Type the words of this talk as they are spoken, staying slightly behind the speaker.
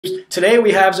Today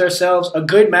we have ourselves a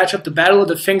good matchup, the Battle of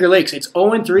the Finger Lakes. It's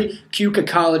 0-3 Keuka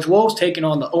College Wolves taking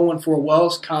on the 0-4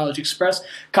 Wells College Express.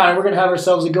 Connor, we're going to have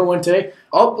ourselves a good one today.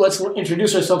 Let's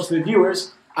introduce ourselves to the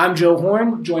viewers. I'm Joe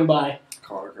Horn, joined by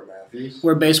Connor Matthews.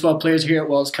 We're baseball players here at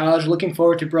Wells College. Looking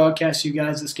forward to broadcast you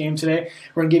guys this game today.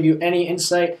 We're going to give you any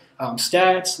insight,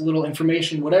 stats, little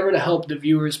information, whatever to help the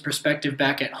viewers' perspective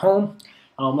back at home.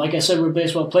 Like I said, we're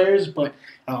baseball players, but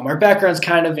our background's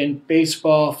kind of in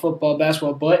baseball, football,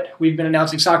 basketball, but we've been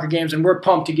announcing soccer games, and we're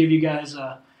pumped to give you guys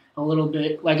a little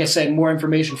bit, like I said, more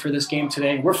information for this game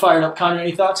today. We're fired up. Connor,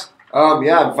 any thoughts?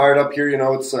 Yeah, I'm fired up here. You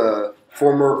know, it's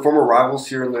former rivals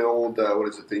here in the old, the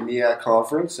MEAC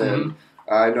conference, and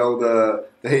I know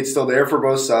the hate's still there for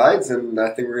both sides, and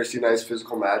I think we're going to see a nice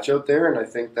physical match out there, and I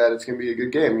think that it's going to be a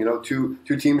good game. You know, two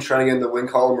teams trying to get in the win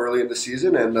column early in the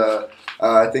season, and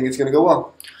I think it's going to go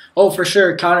well. Oh, for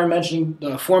sure. Connor mentioned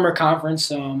the former conference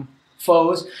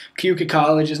foes. Keuka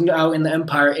College is now in the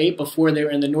Empire 8. Before they were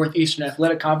in the Northeastern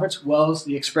Athletic Conference. Wells,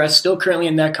 the Express, still currently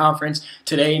in that conference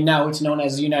today. Now it's known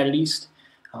as the United East,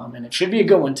 and it should be a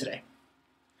good one today.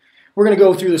 We're going to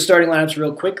go through the starting lineups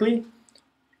real quickly.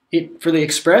 For the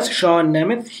Express, Sean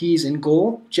Nemeth, he's in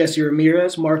goal. Jesse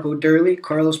Ramirez, Marco Durley,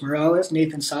 Carlos Morales,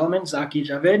 Nathan Solomon, Zaki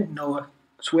Javed, Noah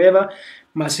Sueva,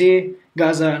 Masih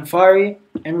Gaza-Anfari,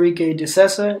 Enrique De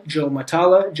Sessa, Joe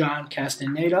Matala, John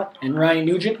Castaneda, and Ryan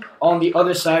Nugent. On the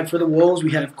other side for the Wolves,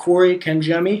 we have Corey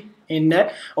Kenjemi in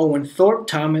net, Owen Thorpe,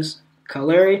 Thomas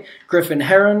Caleri, Griffin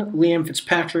Heron, Liam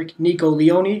Fitzpatrick, Nico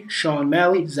Leone, Sean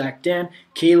Malley, Zach Dan,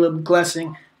 Caleb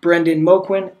Glessing, Brendan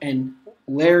Moquin, and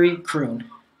Larry Kroon.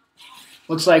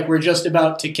 Looks like we're just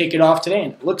about to kick it off today,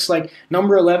 and it looks like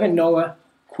number 11, Noah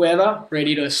Cueva,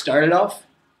 ready to start it off.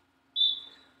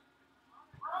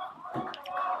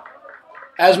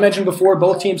 As mentioned before,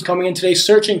 both teams coming in today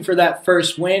searching for that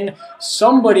first win.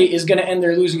 Somebody is going to end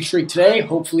their losing streak today.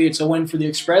 Hopefully it's a win for the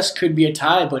Express. Could be a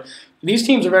tie, but these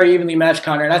teams are very evenly matched,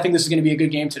 Connor, and I think this is going to be a good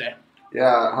game today.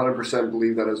 Yeah, 100%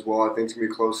 believe that as well. I think it's going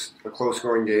to be a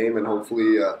close-scoring game, and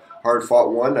hopefully a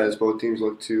hard-fought one as both teams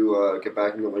look to get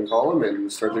back in the win column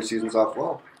and start their seasons off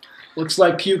well. Looks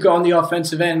like Keuka on the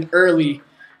offensive end early,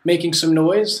 making some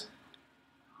noise.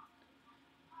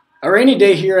 A rainy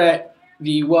day here at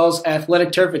the Wells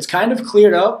Athletic Turf. It's kind of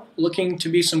cleared up, looking to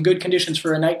be some good conditions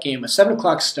for a night game. A 7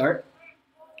 o'clock start.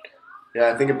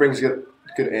 Yeah, I think it brings good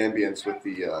ambience with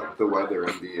the weather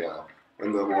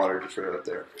and the water just right out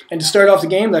there. And to start off the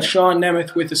game, that's Sean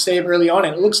Nemeth with the save early on.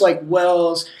 And it looks like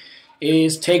Wells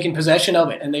is taking possession of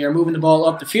it, and they are moving the ball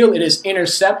up the field. It is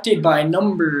intercepted by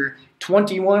number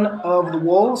 21 of the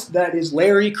Wolves. That is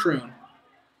Larry Kroon.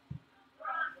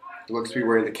 He looks to be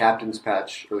wearing the captain's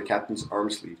patch or the captain's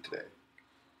arm sleeve today.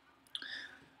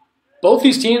 Both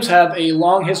these teams have a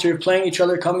long history of playing each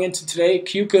other coming into today.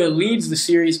 Keuka leads the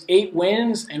series 8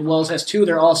 wins, and Wells has 2.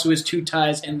 There also is 2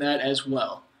 ties in that as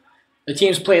well. The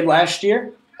teams played last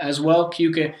year as well.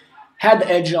 Keuka had the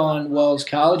edge on Wells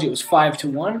College. It was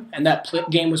 5-1, and that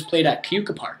game was played at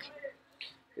Keuka Park.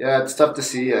 Yeah, it's tough to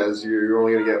see as you're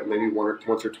only going to get maybe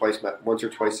once or twice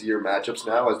a year matchups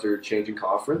now as they're changing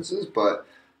conferences, but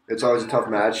it's always a tough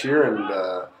match here,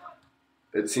 and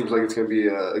it seems like it's going to be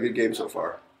a good game so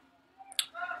far.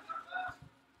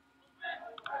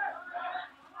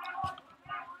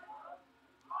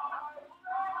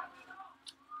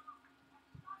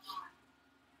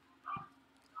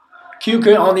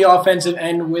 Keuka on the offensive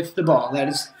end with the ball. That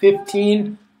is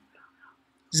 15.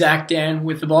 Zach Dan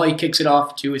with the ball. He kicks it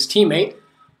off to his teammate,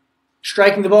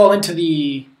 striking the ball into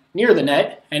near the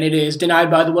net, and it is denied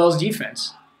by the Wells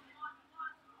defense.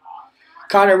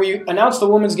 Connor, we announced the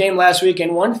women's game last week,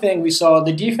 and one thing we saw,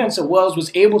 the defense at Wells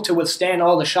was able to withstand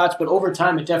all the shots, but over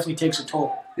time it definitely takes a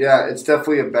toll. Yeah, it's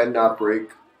definitely a bend not break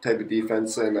type of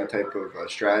defense and that type of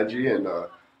strategy, and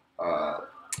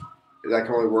that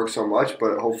can only work so much,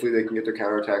 but hopefully they can get their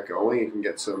counterattack going and can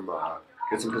get some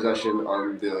possession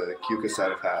on the Keuka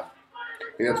side of half.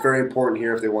 I think that's very important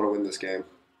here if they want to win this game.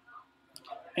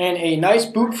 And a nice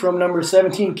boot from number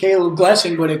 17, Caleb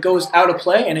Glessing, but it goes out of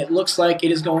play, and it looks like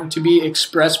it is going to be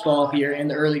express ball here in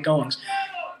the early goings.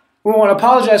 We want to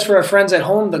apologize for our friends at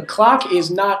home. The clock is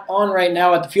not on right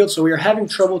now at the field, so we are having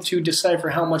trouble to decipher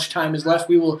how much time is left.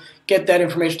 We will get that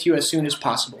information to you as soon as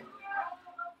possible.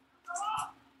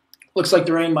 Looks like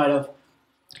the rain might have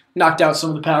knocked out some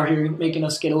of the power here, making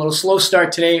us get a little slow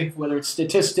start today, whether it's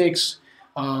statistics.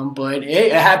 But hey,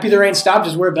 happy the rain stopped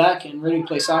as we're back and ready to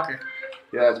play soccer.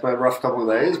 Yeah, it's been a rough couple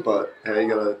of days, but hey, you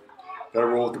gotta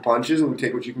roll with the punches and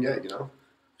take what you can get, you know.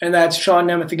 And that's Sean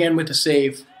Nemeth again with the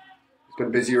save. It's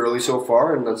been busy early so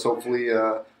far, and let's hopefully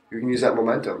you can use that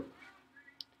momentum.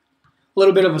 A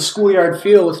little bit of a schoolyard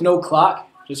feel with no clock.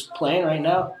 just playing right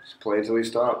now. Just play until he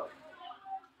stops.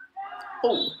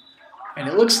 Oh, and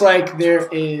it looks like there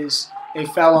is a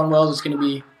foul on Wells. It's going to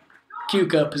be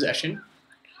Keuka possession.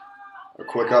 A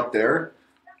quick up there.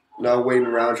 Now waiting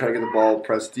around trying to get the ball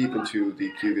pressed deep into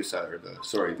the Keuka side,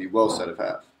 or the Wells side of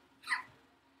half.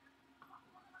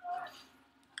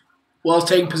 Wells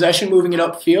taking possession, moving it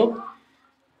upfield.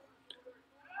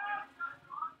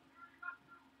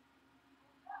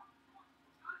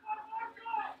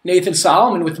 Nathan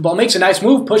Solomon with the ball makes a nice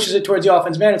move, pushes it towards the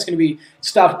offense man. It's going to be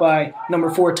stopped by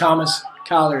number 4, Thomas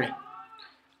Collery.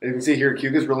 You can see here,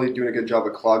 Keuka's really doing a good job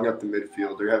of clogging up the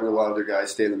midfield. They're having a lot of their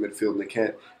guys stay in the midfield, and they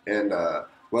can't. And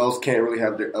Wells can't really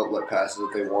have their outlet passes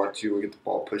if they want to and get the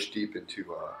ball pushed deep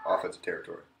into offensive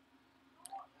territory.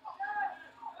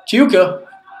 Keuka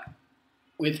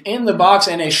within the box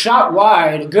and a shot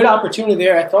wide. A good opportunity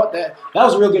there. I thought that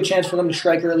was a real good chance for them to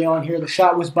strike early on here. The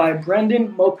shot was by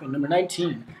Brendan Mokman, number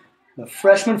 19, the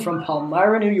freshman from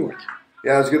Palmyra, New York.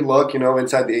 Yeah, it was a good look,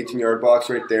 inside the 18-yard box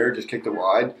right there. Just kicked it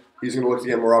wide. He's going to look to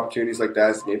get more opportunities like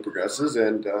that as the game progresses,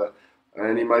 and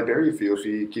he might bury you if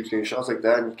he keeps getting shots like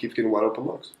that and keeps getting wide open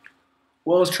looks.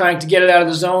 Wells trying to get it out of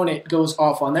the zone. It goes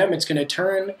off on them. It's going to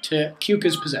turn to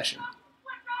Keuka's possession.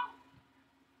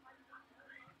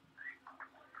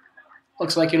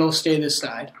 Looks like it'll stay this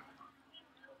side.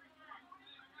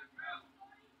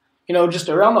 Just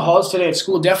around the halls today at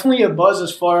school, definitely a buzz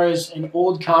as far as an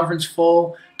old conference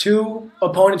full, 2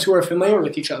 opponents who are familiar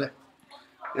with each other.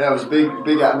 Yeah, it was a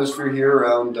big atmosphere here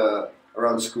around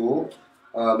the school.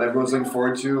 Everyone's looking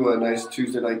forward to a nice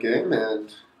Tuesday night game,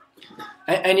 and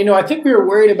I think we were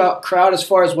worried about crowd as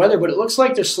far as weather, but it looks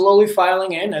like they're slowly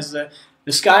filing in as the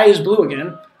sky is blue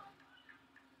again.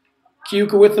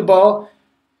 Keuka with the ball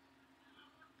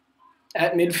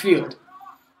at midfield.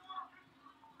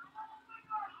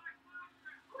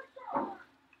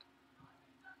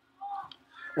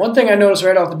 One thing I noticed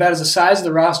right off the bat is the size of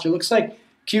the roster. Looks like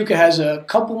Keuka has a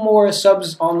couple more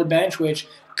subs on the bench, which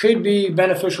could be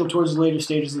beneficial towards the later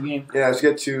stages of the game. Yeah, as we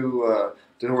get to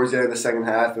towards the end of the second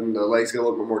half and the legs get a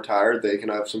little bit more tired, they can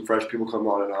have some fresh people come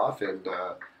on and off and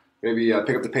maybe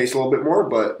pick up the pace a little bit more.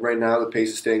 But right now the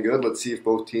pace is staying good. Let's see if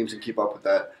both teams can keep up with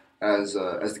that as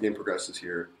the game progresses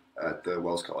here at the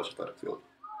Wells College Athletic Field.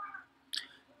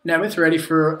 Nemeth ready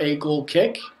for a goal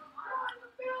kick.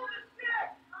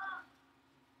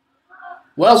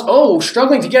 Wells,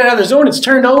 struggling to get out of the zone. It's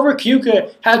turned over.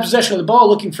 Keuka has possession of the ball,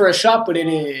 looking for a shot, but it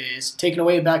is taken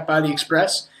away back by the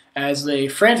Express as they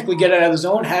frantically get out of the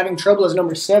zone. Having trouble as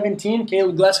number 17,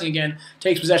 Caleb Glessing again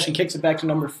takes possession, kicks it back to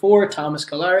number 4, Thomas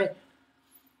Kalari.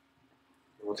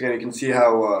 Once again, you can see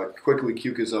how quickly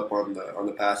Keuka's up on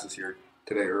the passes here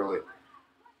today early.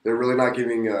 They're really not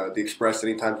giving the Express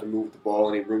any time to move the ball,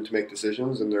 any room to make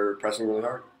decisions, and they're pressing really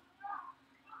hard.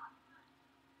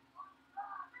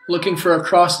 Looking for a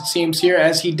cross, it seems here,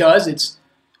 as he does. It's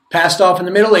passed off in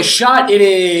the middle. A shot. It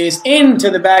is into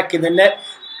the back of the net.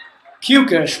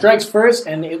 Keuka strikes first,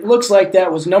 and it looks like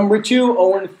that was number 2,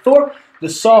 Owen Thorpe, the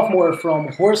sophomore from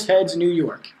Horseheads, New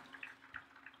York.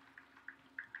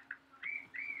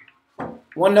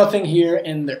 1-0 here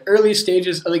in the early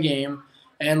stages of the game.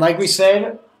 And like we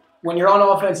said, when you're on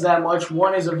offense that much,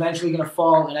 one is eventually going to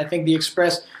fall. And I think the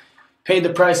Express paid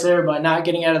the price there by not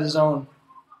getting out of the zone.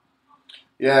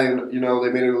 Yeah, they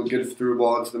made a good through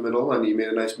ball into the middle, and he made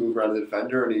a nice move around the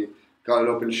defender, and he got an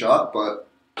open shot. But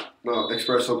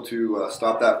Express hope to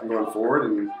stop that from going forward,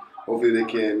 and hopefully they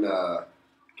can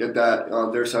get that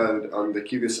on their side, on the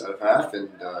Keuka side of half,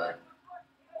 and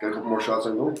get a couple more shots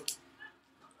on goal.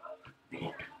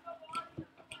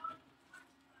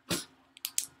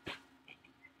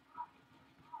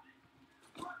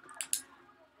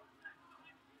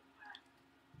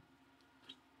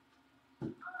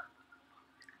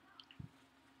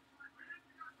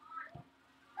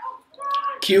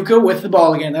 Keuka with the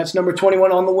ball again. That's number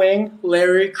 21 on the wing,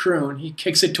 Larry Kroon. He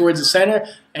kicks it towards the center,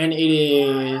 and it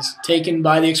is taken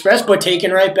by the Express, but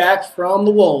taken right back from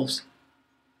the Wolves.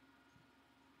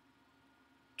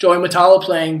 Joey Matalo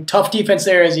playing tough defense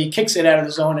there as he kicks it out of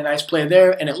the zone. A nice play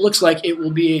there, and it looks like it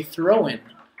will be a throw-in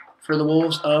for the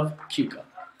Wolves of Keuka.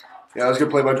 Yeah, that was a good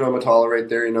play by Joey Matalo right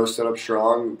there. Set up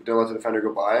strong, didn't let the defender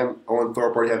go by him. Owen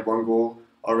Thorpe already had 1 goal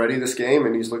already this game,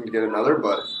 and he's looking to get another,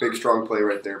 but big, strong play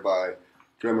right there by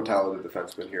Joey Matalo, the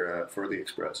defenseman here for the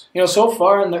Express. So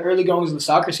far in the early goings of the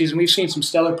soccer season, we've seen some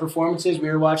stellar performances.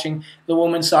 We were watching the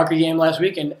women's soccer game last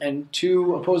week, and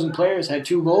 2 opposing players had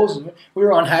 2 goals. We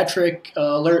were on hat-trick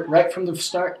alert right from the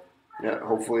start. Yeah,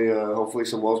 hopefully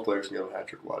some Wells players can get on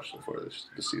hat-trick watch before this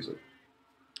season.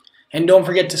 And don't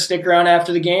forget to stick around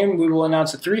after the game. We will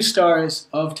announce the 3 stars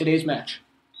of today's match.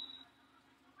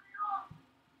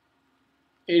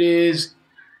 It is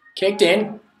kicked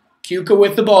in. Keuka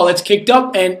with the ball. It's kicked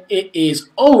up, and it is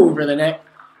over the net.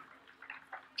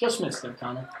 Just missed there,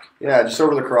 Connor. Yeah, just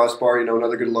over the crossbar.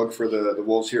 Another good look for the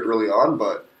Wolves here early on,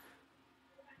 but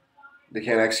they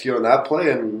can't execute on that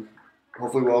play, and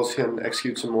hopefully Wells can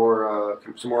execute some more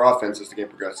offense as the game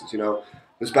progresses.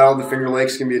 This battle of the Finger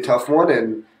Lakes can be a tough one,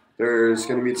 and there's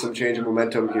going to be some change in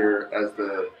momentum here as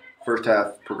the first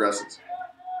half progresses.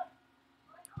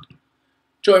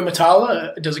 Joey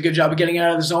Matala does a good job of getting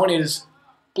out of the zone. It is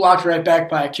blocked right back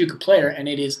by a Keuka player, and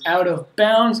it is out of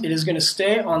bounds. It is going to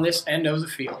stay on this end of the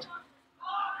field.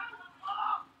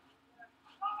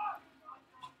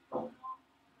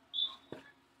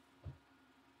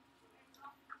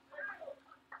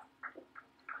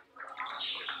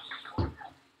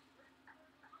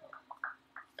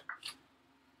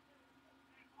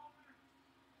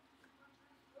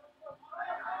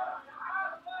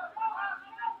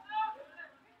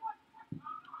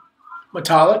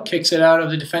 Matala kicks it out of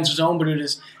the defensive zone, but it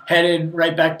is headed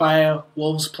right back by a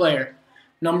Wolves player.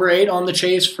 Number 8 on the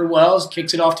chase for Wells,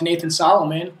 kicks it off to Nathan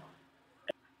Solomon.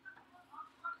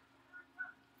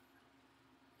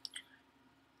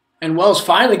 And Wells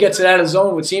finally gets it out of the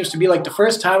zone, what seems to be like the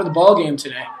first time of the ball game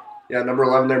today. Yeah, number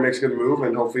 11 there makes a good move,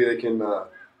 and hopefully they can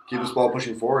keep this ball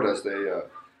pushing forward as they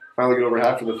finally get over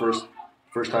half for the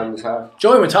first time in this half.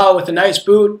 Joey Matala with a nice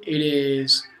boot. It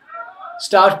is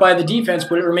stopped by the defense,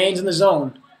 but it remains in the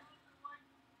zone.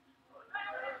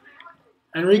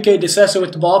 Enrique DeCessa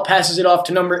with the ball, passes it off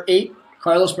to number 8,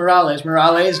 Carlos Morales.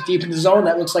 Morales deep in the zone.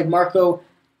 That looks like Marco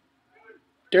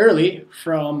Durley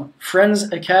from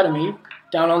Friends Academy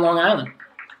down on Long Island.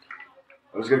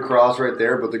 It was a good cross right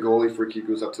there, but the goalie for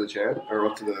Kiku's up to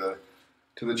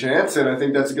the chance, and I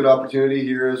think that's a good opportunity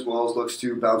here as Wells looks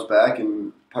to bounce back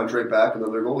and punch right back with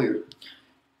another goal here.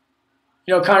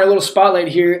 Connor, a little spotlight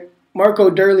here. Marco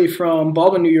Durley from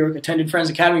Baldwin, New York, attended Friends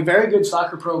Academy. Very good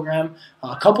soccer program.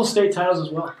 A couple state titles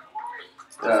as well.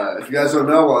 If you guys don't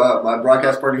know, my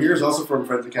broadcast partner here is also from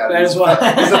Friends Academy. That is why.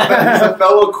 He's a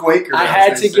fellow Quaker. I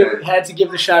had to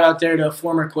give the shout out there to a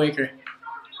former Quaker.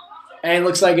 And it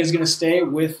looks like it's going to stay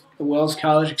with the Wells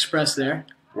College Express there.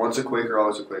 Once a Quaker,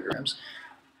 always a Quaker.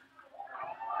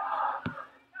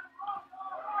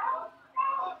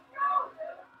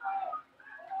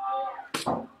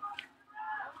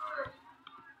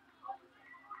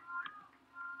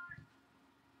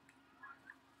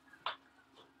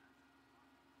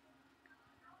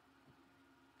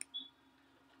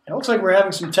 It looks like we're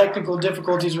having some technical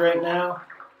difficulties right now.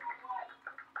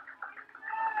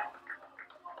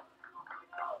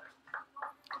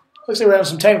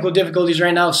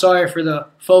 Sorry for the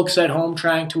folks at home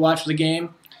trying to watch the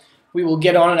game. We will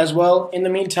get on it as well. In the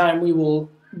meantime, we will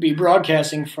be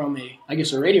broadcasting from a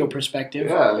radio perspective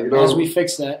as we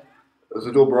fix that. It's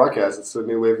a dual broadcast. It's the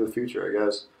new wave of the future, I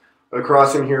guess. A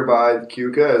crossing here by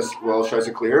Keuka as Wells tries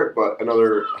to clear it, but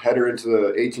another header into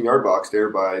the 18-yard box there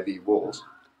by the Wolves.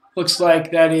 Looks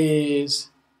like that is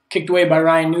kicked away by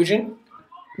Ryan Nugent.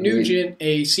 Nugent,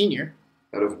 a senior.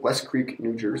 Out of West Creek,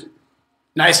 New Jersey.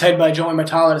 Nice head by Joey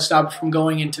Matala to stop it from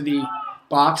going into the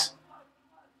box.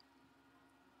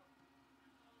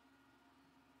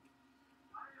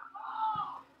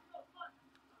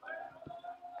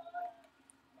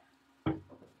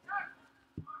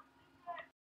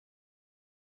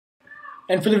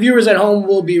 And for the viewers at home,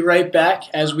 we'll be right back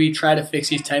as we try to fix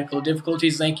these technical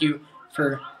difficulties. Thank you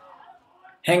for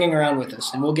hanging around with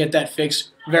us, and we'll get that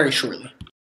fixed very shortly.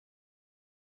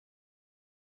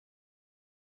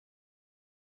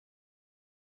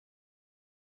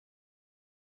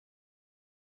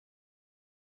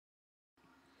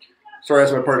 Sorry,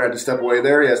 as my partner had to step away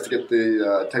there. He has to get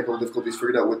the technical difficulties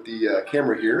figured out with the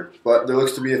camera here. But there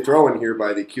looks to be a throw-in here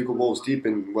by the Keuka Wolves deep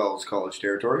in Wells College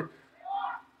territory.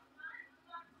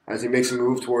 As he makes a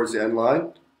move towards the end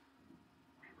line.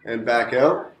 And back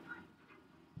out.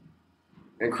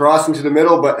 And crossing to the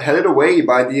middle, but headed away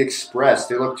by the Express.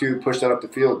 They look to push that up the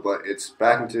field, but it's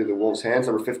back into the Wolves' hands.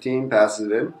 Number 15 passes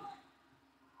it in.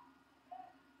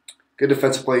 Good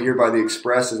defensive play here by the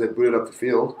Express as they boot it up the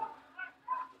field.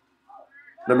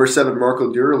 Number 7,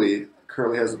 Marco Durley,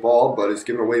 currently has the ball, but is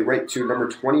given away right to number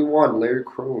 21, Larry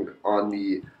Crone, on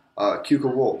the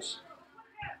Keuka Wolves.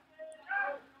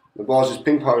 The ball's just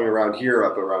ping-ponging around here,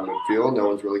 up around midfield. No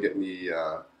one's really getting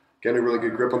getting a really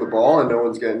good grip on the ball, and no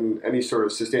one's getting any sort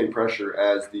of sustained pressure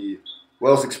as the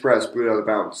Wells Express boot out of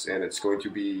bounds, and it's going to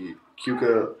be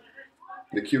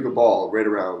the Keuka ball right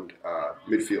around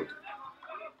midfield.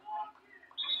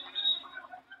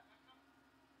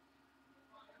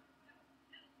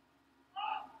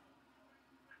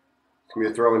 It's going to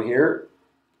be a throw in here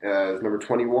as number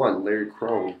 21, Larry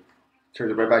Crone,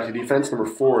 Turns it right back to defense. Number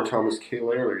 4, Thomas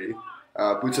Kaleri.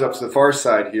 Boots it up to the far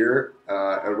side here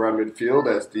around midfield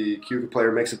as the Keuka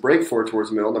player makes a break for it towards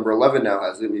the middle. Number 11 now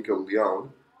has it, Nico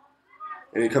Leon.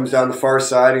 And he comes down the far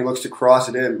side and he looks to cross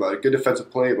it in, but a good defensive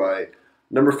play by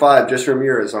number 5, Jess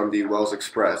Ramirez on the Wells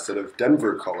Express out of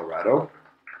Denver, Colorado.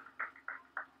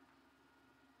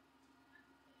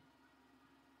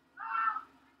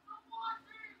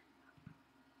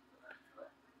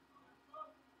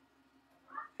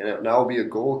 And it now will be a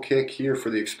goal kick here for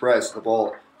the Express. The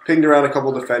ball pinged around a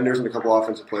couple defenders and a couple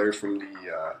offensive players from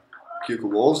the Keuka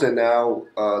Wolves. And now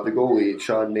the goalie,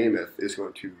 Sean Namath, is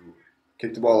going to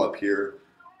kick the ball up here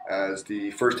as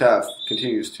the first half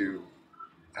continues to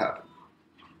happen.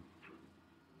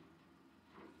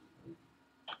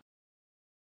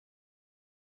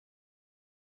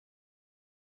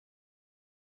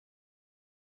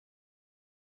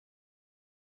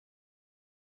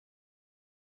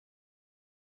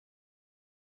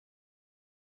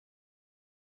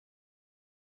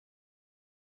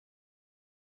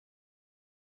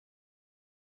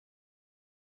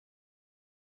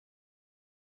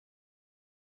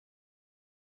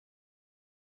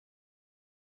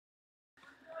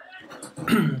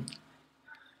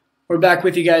 We're back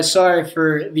with you guys. Sorry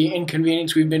for the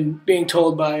inconvenience. We've been being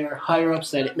told by our higher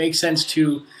ups that it makes sense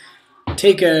to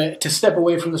step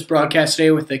away from this broadcast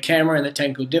today with the camera and the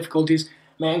technical difficulties.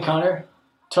 Man, Connor,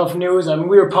 tough news. I mean,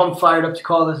 we were pumped, fired up to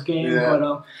call this game,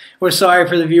 but we're sorry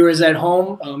for the viewers at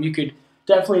home. You could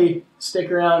definitely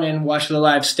stick around and watch the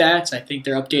live stats. I think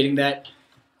they're updating that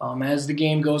as the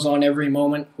game goes on every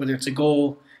moment, whether it's a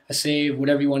goal, a save,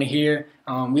 whatever you want to hear.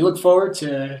 We look forward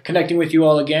to connecting with you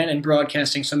all again and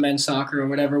broadcasting some men's soccer or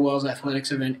whatever Wells athletics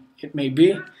event it may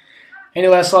be. Any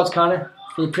last thoughts, Connor,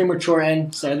 for the premature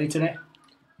end, sadly, today?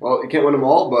 Well, you can't win them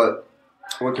all, but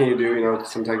what can you do? You know,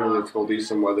 some technical difficulties,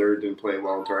 some weather didn't play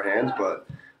well into our hands, but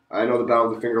I know the Battle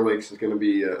of the Finger Lakes is going to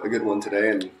be a good one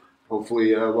today, and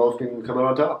hopefully Wells can come out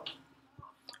on top.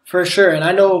 For sure, and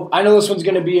I know this one's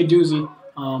going to be a doozy.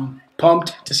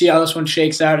 Pumped to see how this one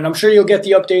shakes out, and I'm sure you'll get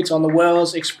the updates on the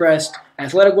Wells Express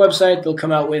athletic website. They'll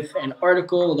come out with an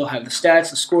article. They'll have the stats,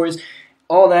 the scores,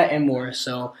 all that and more.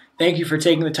 So thank you for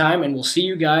taking the time, and we'll see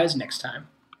you guys next time.